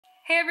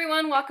Hey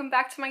everyone, welcome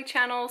back to my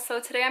channel.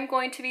 So today I'm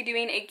going to be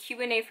doing a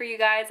Q&A for you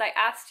guys. I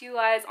asked you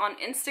guys on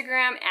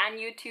Instagram and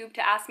YouTube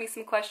to ask me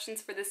some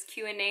questions for this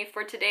Q&A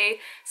for today.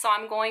 So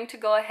I'm going to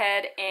go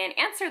ahead and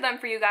answer them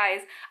for you guys.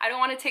 I don't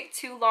want to take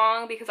too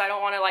long because I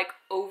don't want to like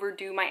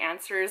overdo my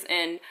answers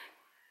and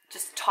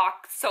just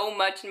talk so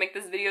much and make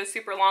this video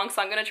super long.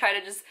 So I'm going to try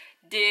to just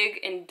dig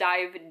and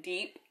dive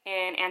deep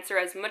and answer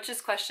as much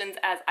as questions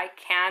as I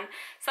can.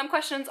 Some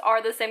questions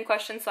are the same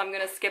questions, so I'm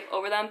going to skip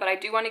over them, but I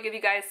do want to give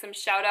you guys some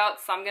shout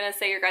outs. So I'm going to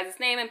say your guys'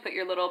 name and put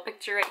your little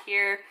picture right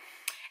here.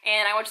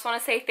 And I just want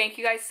to say thank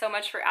you guys so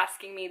much for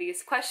asking me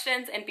these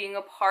questions and being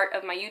a part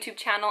of my YouTube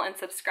channel and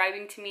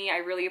subscribing to me. I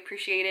really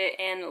appreciate it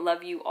and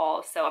love you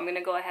all. So I'm going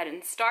to go ahead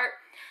and start.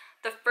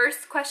 The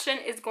first question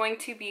is going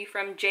to be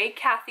from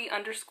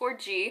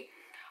jcathy_g.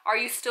 Are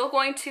you still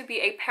going to be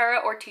a para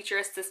or teacher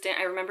assistant?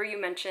 I remember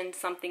you mentioned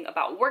something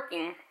about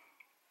working.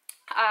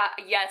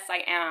 Yes,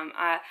 I am.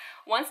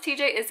 Once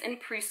TJ is in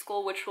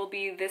preschool, which will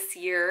be this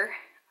year,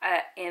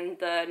 in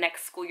the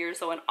next school year,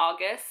 so in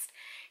August,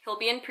 he'll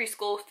be in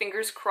preschool.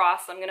 Fingers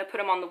crossed. I'm going to put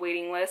him on the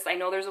waiting list. I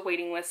know there's a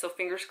waiting list, so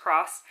fingers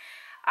crossed.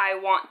 I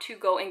want to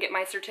go and get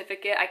my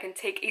certificate. I can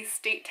take a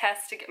state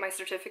test to get my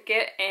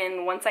certificate,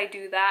 and once I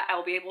do that,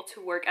 I'll be able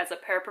to work as a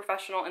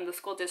paraprofessional in the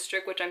school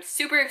district, which I'm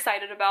super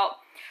excited about.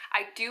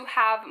 I do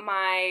have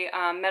my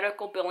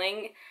medical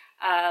billing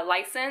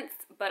license,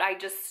 but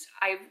I've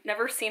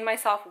never seen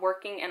myself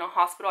working in a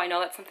hospital. I know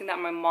that's something that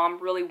my mom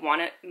really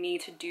wanted me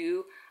to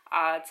do,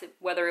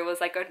 whether it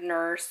was like a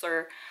nurse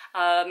or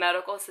a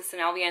medical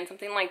assistant, LVN,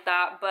 something like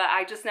that, but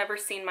I just never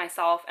seen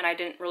myself, and I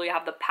didn't really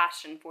have the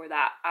passion for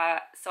that.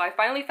 So I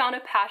finally found a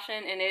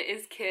passion, and it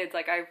is kids.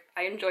 Like I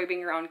enjoy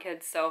being around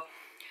kids, so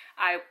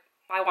I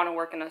want to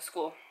work in a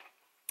school.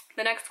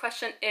 The next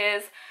question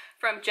is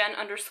from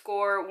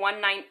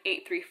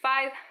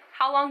Jen_19835.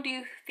 How long do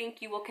you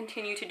think you will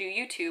continue to do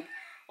YouTube?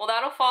 Well,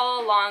 that'll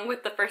follow along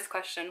with the first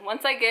question.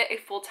 Once I get a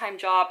full-time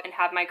job and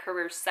have my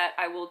career set,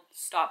 I will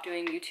stop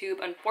doing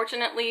YouTube.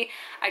 Unfortunately,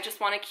 I just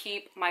want to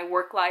keep my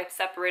work life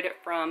separated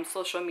from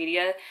social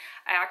media.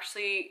 I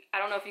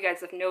don't know if you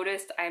guys have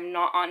noticed, I'm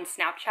not on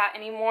Snapchat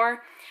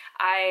anymore.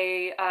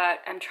 I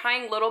am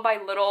trying little by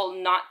little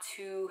not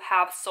to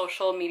have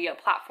social media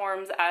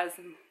platforms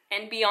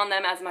and be on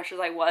them as much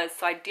as I was.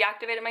 So I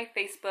deactivated my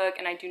Facebook,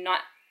 and I do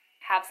not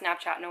have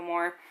Snapchat no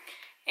more.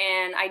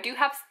 And I do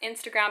have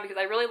Instagram because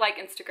I really like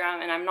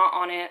Instagram, and I'm not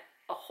on it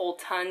a whole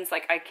tons.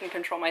 Like I can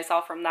control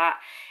myself from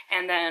that.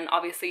 And then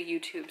obviously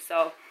YouTube.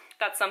 So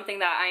that's something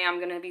that I am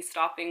going to be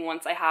stopping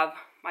once I have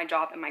my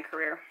job and my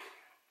career.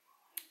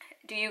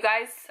 Do you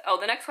guys,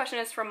 the next question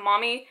is from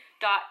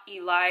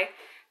mommy.eli.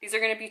 These are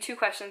going to be two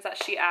questions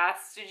that she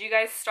asked. Did you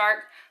guys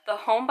start the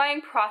home buying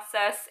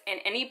process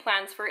and any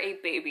plans for a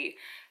baby?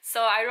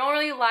 So I don't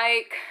really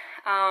like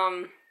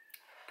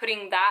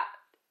putting that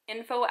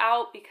info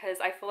out because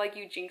I feel like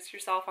you jinx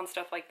yourself on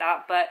stuff like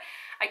that, but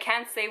I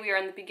can say we are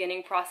in the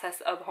beginning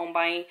process of home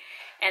buying.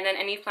 And then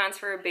any plans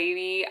for a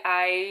baby,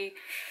 I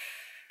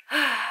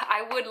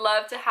would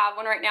love to have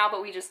one right now,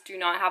 but we just do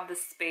not have the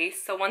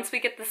space. So once we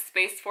get the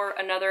space for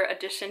another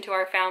addition to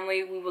our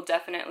family, we will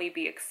definitely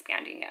be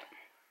expanding it.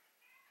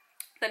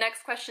 The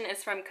next question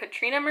is from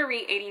Katrina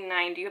Marie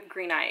 89. Do you have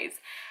green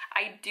eyes?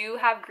 I do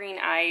have green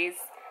eyes.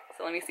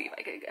 So let me see if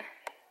I could get,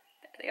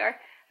 there they are.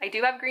 I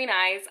do have green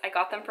eyes. I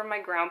got them from my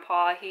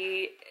grandpa.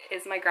 He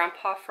is my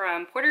grandpa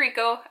from Puerto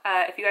Rico.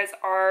 If you guys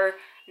are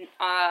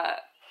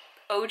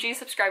OG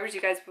subscribers,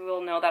 you guys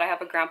will know that I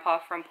have a grandpa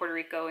from Puerto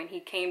Rico, and he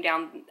came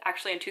down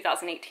actually in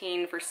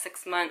 2018 for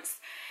 6 months,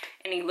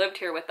 and he lived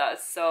here with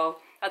us. So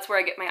that's where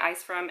I get my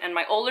eyes from. And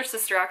my older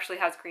sister actually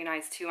has green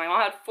eyes too. My mom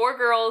had 4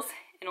 girls,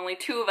 and only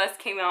 2 of us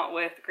came out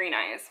with green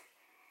eyes.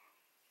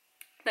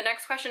 The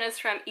next question is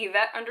from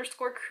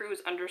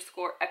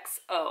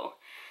Yvette_Cruz_XO.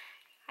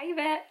 Hi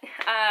Yvette.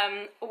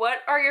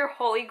 What are your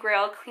holy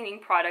grail cleaning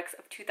products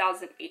of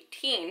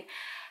 2018?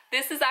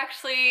 This is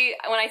actually,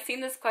 when I seen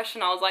this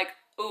question, I was like,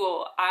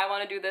 ooh, I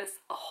want to do this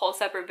a whole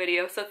separate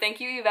video. So thank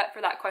you Yvette for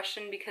that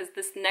question, because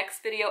this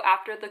next video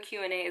after the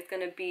Q&A is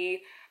going to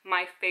be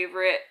my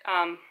favorite,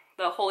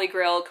 the holy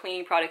grail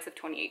cleaning products of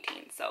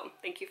 2018. So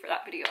thank you for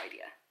that video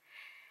idea.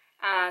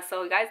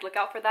 So guys, look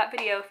out for that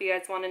video if you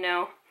guys want to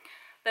know.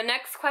 The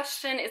next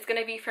question is going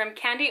to be from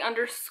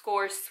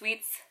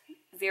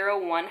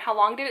Candy_Sweets01. How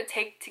long did it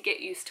take to get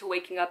used to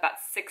waking up at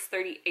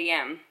 6:30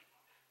 a.m.?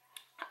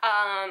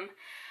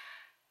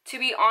 To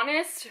be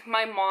honest,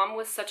 my mom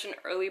was such an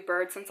early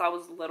bird since I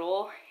was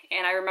little,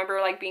 and I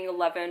remember like being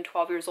 11,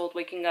 12 years old,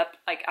 waking up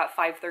like at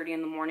 5:30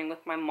 in the morning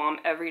with my mom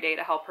every day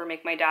to help her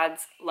make my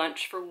dad's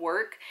lunch for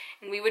work.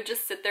 And we would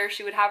just sit there,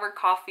 she would have her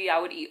coffee, I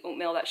would eat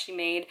oatmeal that she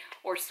made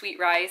or sweet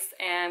rice,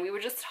 and we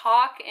would just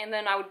talk, and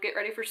then I would get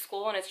ready for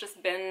school. And it's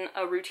just been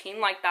a routine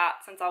like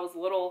that since I was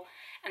little.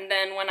 And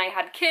then when I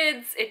had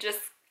kids, I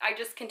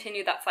just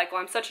continued that cycle.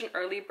 I'm such an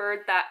early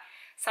bird that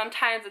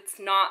sometimes it's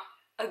not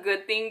a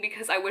good thing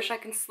because I wish I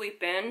can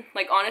sleep in.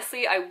 Like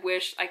honestly, I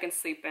wish I can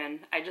sleep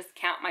in. I just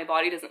can't. My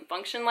body doesn't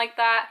function like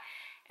that,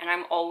 and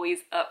I'm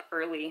always up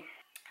early.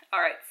 All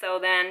right, so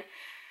then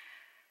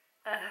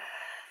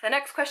The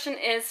next question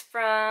is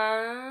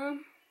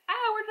from,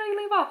 where did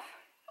I leave off?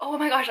 Oh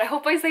my gosh, I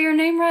hope I say your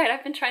name right.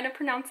 I've been trying to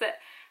pronounce it.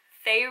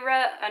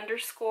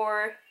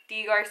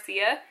 Thayra_D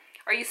Garcia.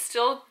 Are you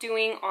still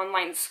doing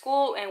online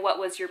school, and what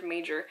was your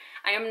major?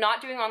 I am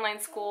not doing online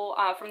school.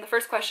 From the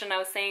first question, I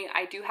was saying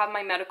I do have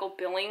my medical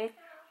billing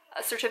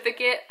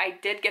certificate. I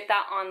did get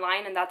that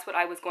online, and that's what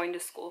I was going to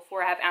school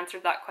for. I have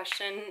answered that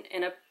question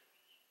in a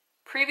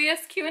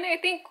previous Q&A, I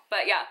think.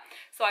 But yeah,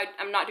 so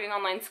I'm not doing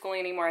online schooling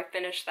anymore. I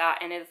finished that,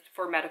 and it's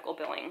for medical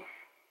billing.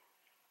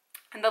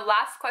 And the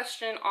last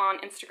question on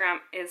Instagram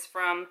is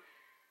from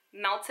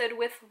Melted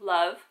with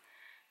Love.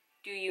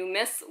 Do you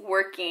miss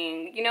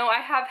working? You know, I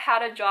have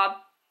had a job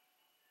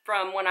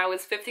from when I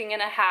was 15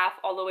 and a half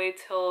all the way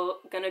till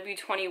gonna be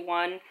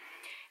 21.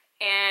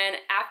 And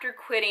after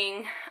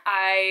quitting,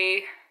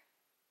 I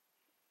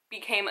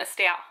became a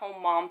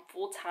stay-at-home mom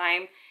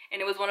full-time.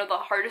 And it was one of the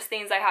hardest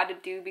things I had to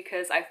do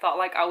because I felt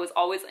like I was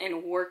always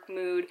in work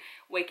mode,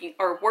 waking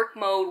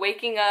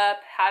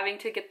up, having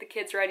to get the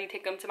kids ready,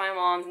 take them to my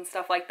mom's and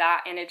stuff like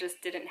that. And it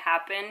just didn't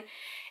happen.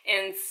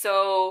 And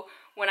so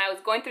when I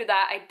was going through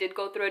that, I did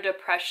go through a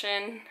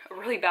depression, a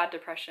really bad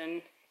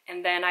depression.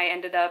 And then I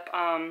ended up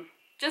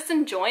just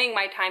enjoying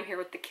my time here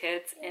with the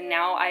kids. And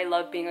now I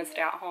love being a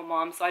stay-at-home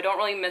mom. So I don't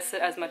really miss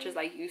it as much as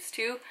I used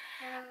to.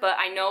 But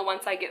I know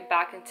once I get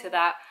back into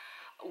that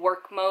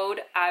work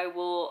mode, I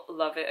will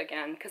love it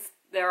again. Because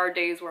there are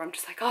days where I'm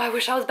just like, oh, I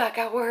wish I was back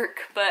at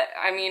work. But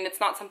I mean, it's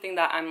not something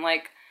that I'm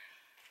like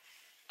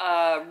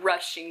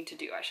rushing to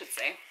do, I should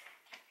say.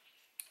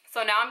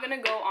 So now I'm going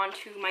to go on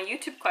to my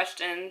YouTube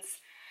questions.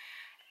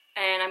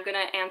 And I'm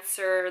gonna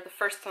answer the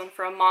first one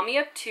from Mommy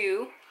of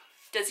 2.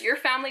 Does your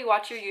family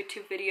watch your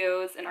YouTube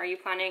videos, and are you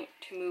planning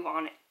to move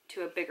on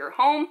to a bigger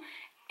home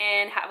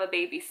and have a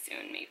baby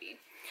soon, maybe?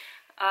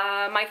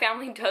 My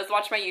family does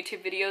watch my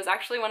YouTube videos.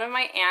 Actually, one of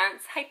my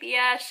aunts, hi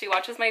Thea, she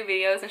watches my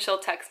videos and she'll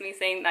text me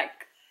saying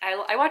like,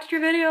 I watched your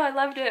video, I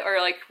loved it,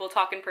 or like we'll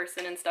talk in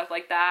person and stuff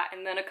like that.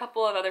 And then a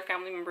couple of other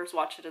family members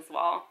watch it as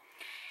well.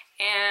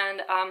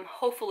 And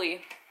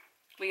hopefully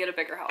we get a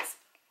bigger house,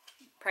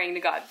 praying to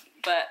God.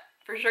 But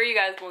for sure you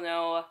guys will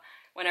know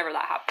whenever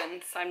that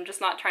happens. I'm just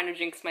not trying to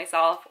jinx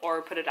myself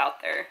or put it out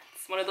there.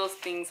 It's one of those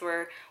things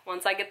where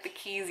once I get the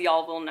keys,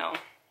 y'all will know.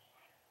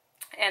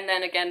 And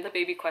then again, the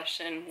baby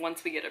question,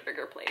 once we get a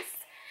bigger place.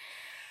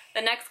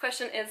 The next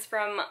question is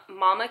from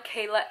Mama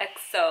Kayla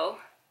XO.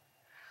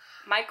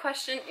 My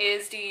question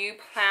is, do you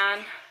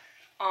plan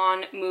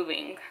on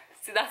moving?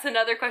 See, that's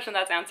another question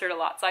that's answered a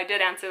lot. So I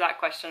did answer that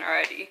question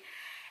already.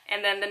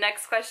 And then the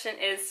next question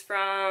is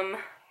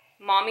from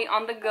Mommy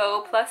on the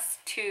Go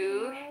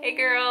 +2. Hey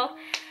girl,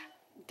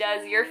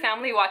 does your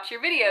family watch your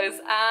videos?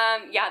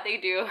 Yeah, they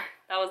do.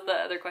 That was the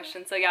other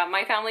question. So yeah,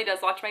 my family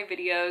does watch my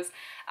videos.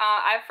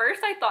 At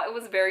first I thought it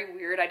was very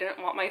weird. I didn't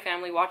want my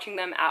family watching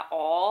them at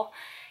all.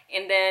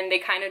 And then they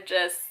kind of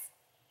just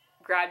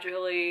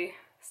gradually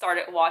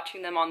started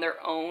watching them on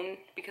their own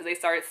because they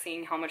started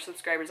seeing how much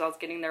subscribers I was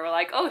getting. They were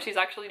like, oh, she's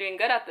actually doing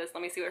good at this.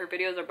 Let me see what her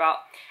videos are about.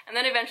 And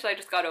then eventually I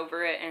just got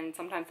over it, and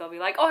sometimes they'll be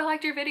like, oh, I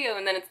liked your video.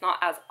 And then it's not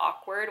as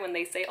awkward when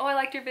they say, oh, I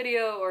liked your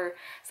video or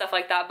stuff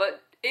like that.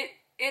 But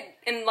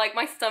and like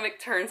my stomach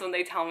turns when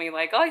they tell me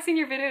like, oh, I seen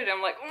your video. And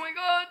I'm like, oh my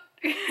God.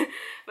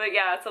 But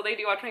yeah, so they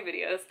do watch my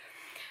videos.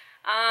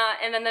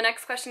 And then the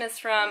next question is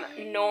from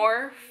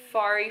Noor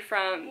Fari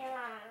from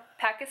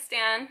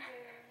Pakistan.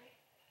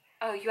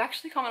 Oh, you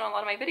actually comment on a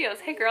lot of my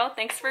videos. Hey girl,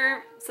 thanks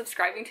for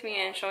subscribing to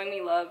me and showing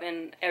me love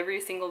in every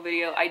single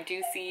video. I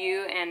do see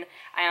you and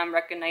I am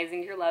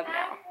recognizing your love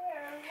now.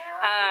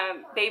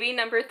 Baby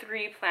number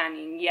 3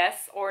 planning,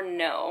 yes or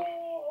no?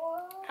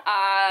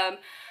 I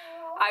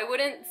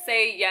wouldn't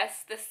say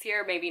yes this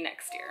year, maybe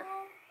next year.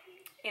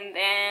 And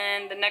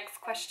then the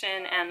next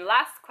question and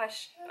last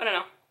question, oh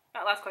no,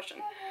 not last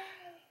question.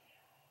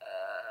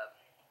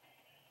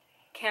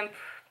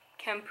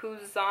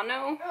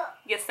 Campuzano,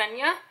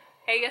 Yesenia.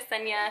 Hey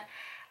Yesenia,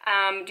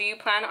 do you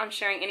plan on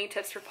sharing any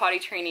tips for potty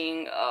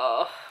training?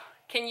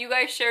 Can you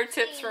guys share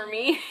tips for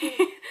me?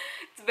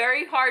 It's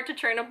very hard to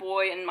train a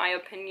boy, in my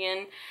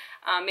opinion.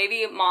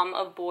 Maybe Mom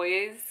of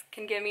Boys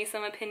can give me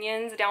some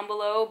opinions down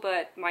below,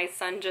 but my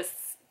son just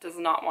does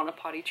not want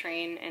to potty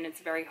train, and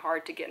it's very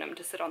hard to get him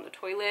to sit on the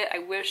toilet. I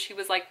wish he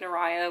was like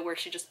Naraya, where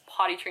she just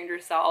potty trained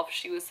herself.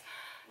 She was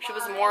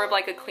more of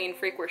like a clean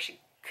freak, where she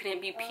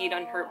couldn't be peed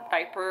on her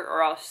diaper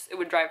or else it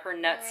would drive her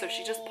nuts, so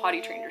she just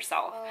potty trained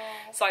herself.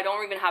 So I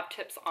don't even have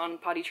tips on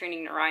potty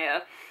training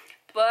Naraya.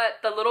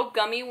 But the little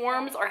gummy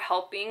worms are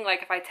helping.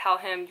 Like if I tell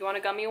him, you want a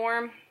gummy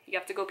worm? You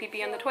have to go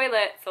pee-pee in the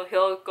toilet. So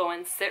he'll go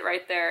and sit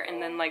right there,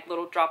 and then like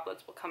little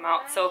droplets will come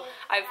out. So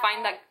I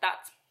find that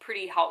that's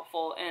pretty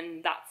helpful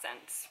in that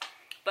sense.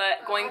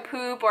 But going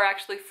poop or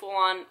actually full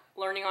on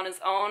learning on his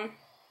own,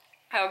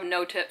 I have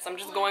no tips. I'm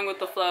just going with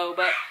the flow.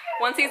 But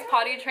once he's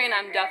potty trained,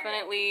 I'm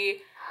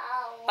definitely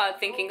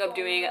thinking of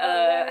doing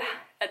a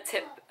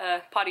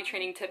potty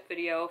training tip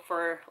video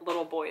for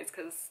little boys,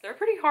 because they're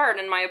pretty hard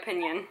in my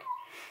opinion.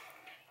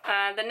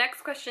 The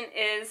next question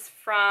is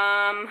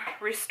from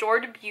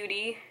Restored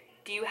Beauty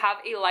do you have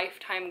a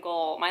lifetime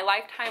goal? My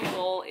lifetime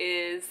goal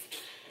is,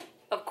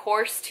 of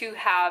course, to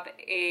have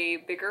a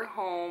bigger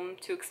home,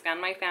 to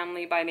expand my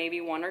family by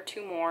maybe 1 or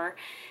 2 more,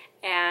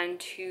 and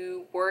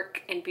to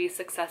work and be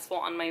successful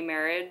on my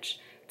marriage.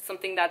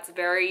 Something that's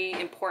very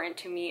important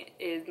to me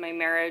is my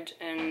marriage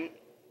and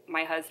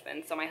my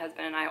husband. So my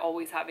husband and I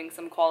always having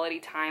some quality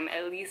time,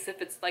 at least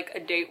if it's like a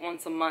date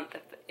once a month,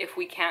 if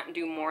we can't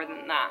do more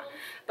than that.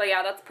 But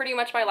yeah, that's pretty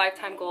much my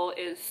lifetime goal,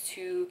 is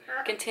to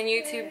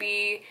continue to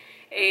be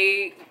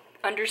a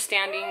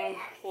understanding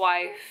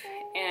wife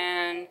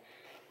and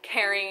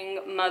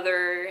caring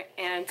mother,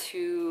 and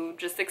to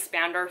just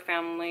expand our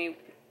family,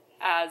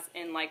 as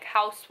in like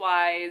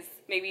house-wise,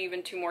 maybe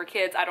even 2 more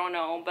kids, I don't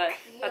know, but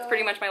that's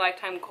pretty much my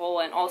lifetime goal.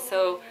 And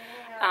also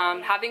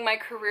having my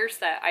career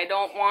set. I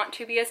don't want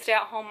to be a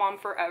stay-at-home mom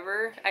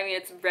forever. I mean,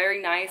 it's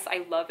very nice,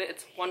 I love it,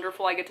 it's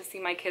wonderful, I get to see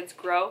my kids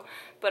grow,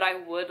 but I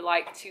would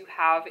like to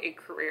have a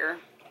career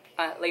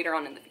later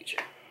on in the future.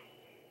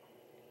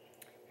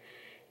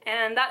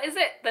 And that is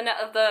it.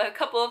 The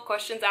couple of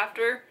questions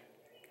after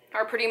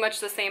are pretty much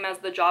the same as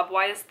the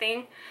job-wise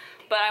thing.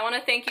 But I want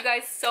to thank you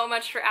guys so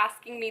much for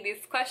asking me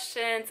these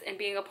questions and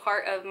being a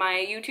part of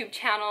my YouTube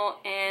channel,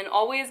 and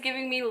always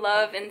giving me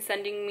love and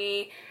sending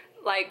me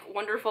like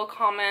wonderful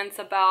comments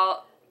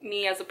about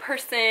me as a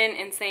person,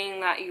 and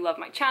saying that you love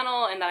my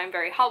channel and that I'm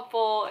very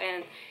helpful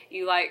and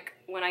you like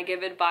when I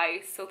give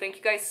advice. So thank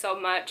you guys so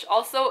much.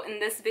 Also, in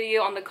this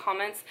video, on the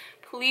comments,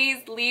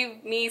 please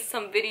leave me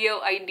some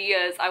video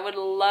ideas. I would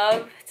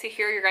love to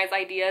hear your guys'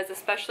 ideas,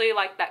 especially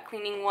like that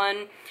cleaning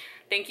one.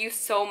 Thank you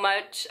so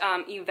much,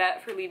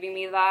 Yvette, for leaving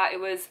me that. It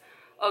was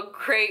a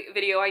great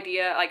video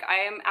idea. Like, I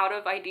am out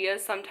of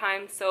ideas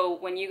sometimes, so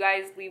when you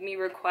guys leave me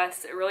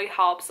requests, it really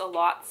helps a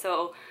lot.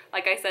 So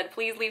like I said,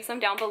 please leave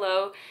some down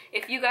below.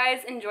 If you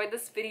guys enjoyed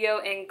this video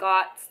and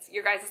got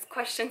your guys'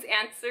 questions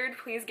answered,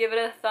 please give it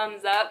a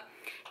thumbs up.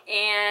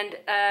 And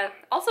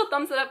also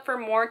thumbs it up for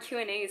more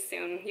Q&As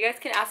soon. You guys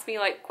can ask me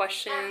like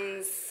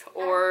questions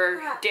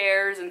or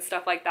dares and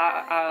stuff like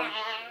that.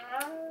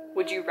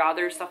 Would you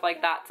rather, stuff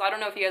like that. So I don't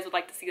know if you guys would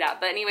like to see that.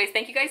 But anyways,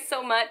 thank you guys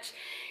so much.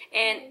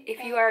 And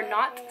if you are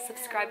not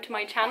subscribed to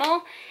my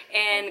channel,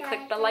 and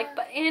click the like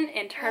button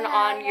and turn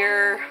on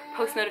your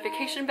post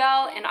notification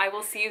bell, and I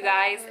will see you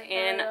guys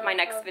in my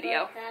next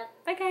video.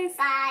 Bye guys.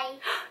 Bye.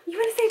 You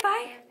want to say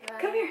bye?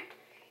 Come here.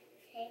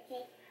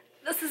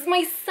 This is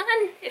my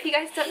son. If you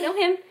guys don't know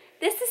him,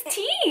 this is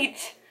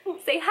Teach.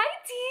 Say hi,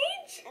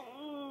 Teach.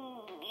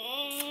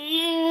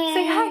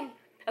 Say hi.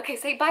 Okay,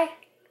 say bye.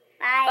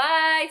 Bye.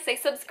 Bye. Say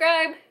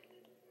subscribe.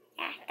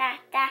 Da,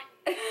 da,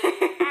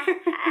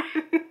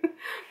 da.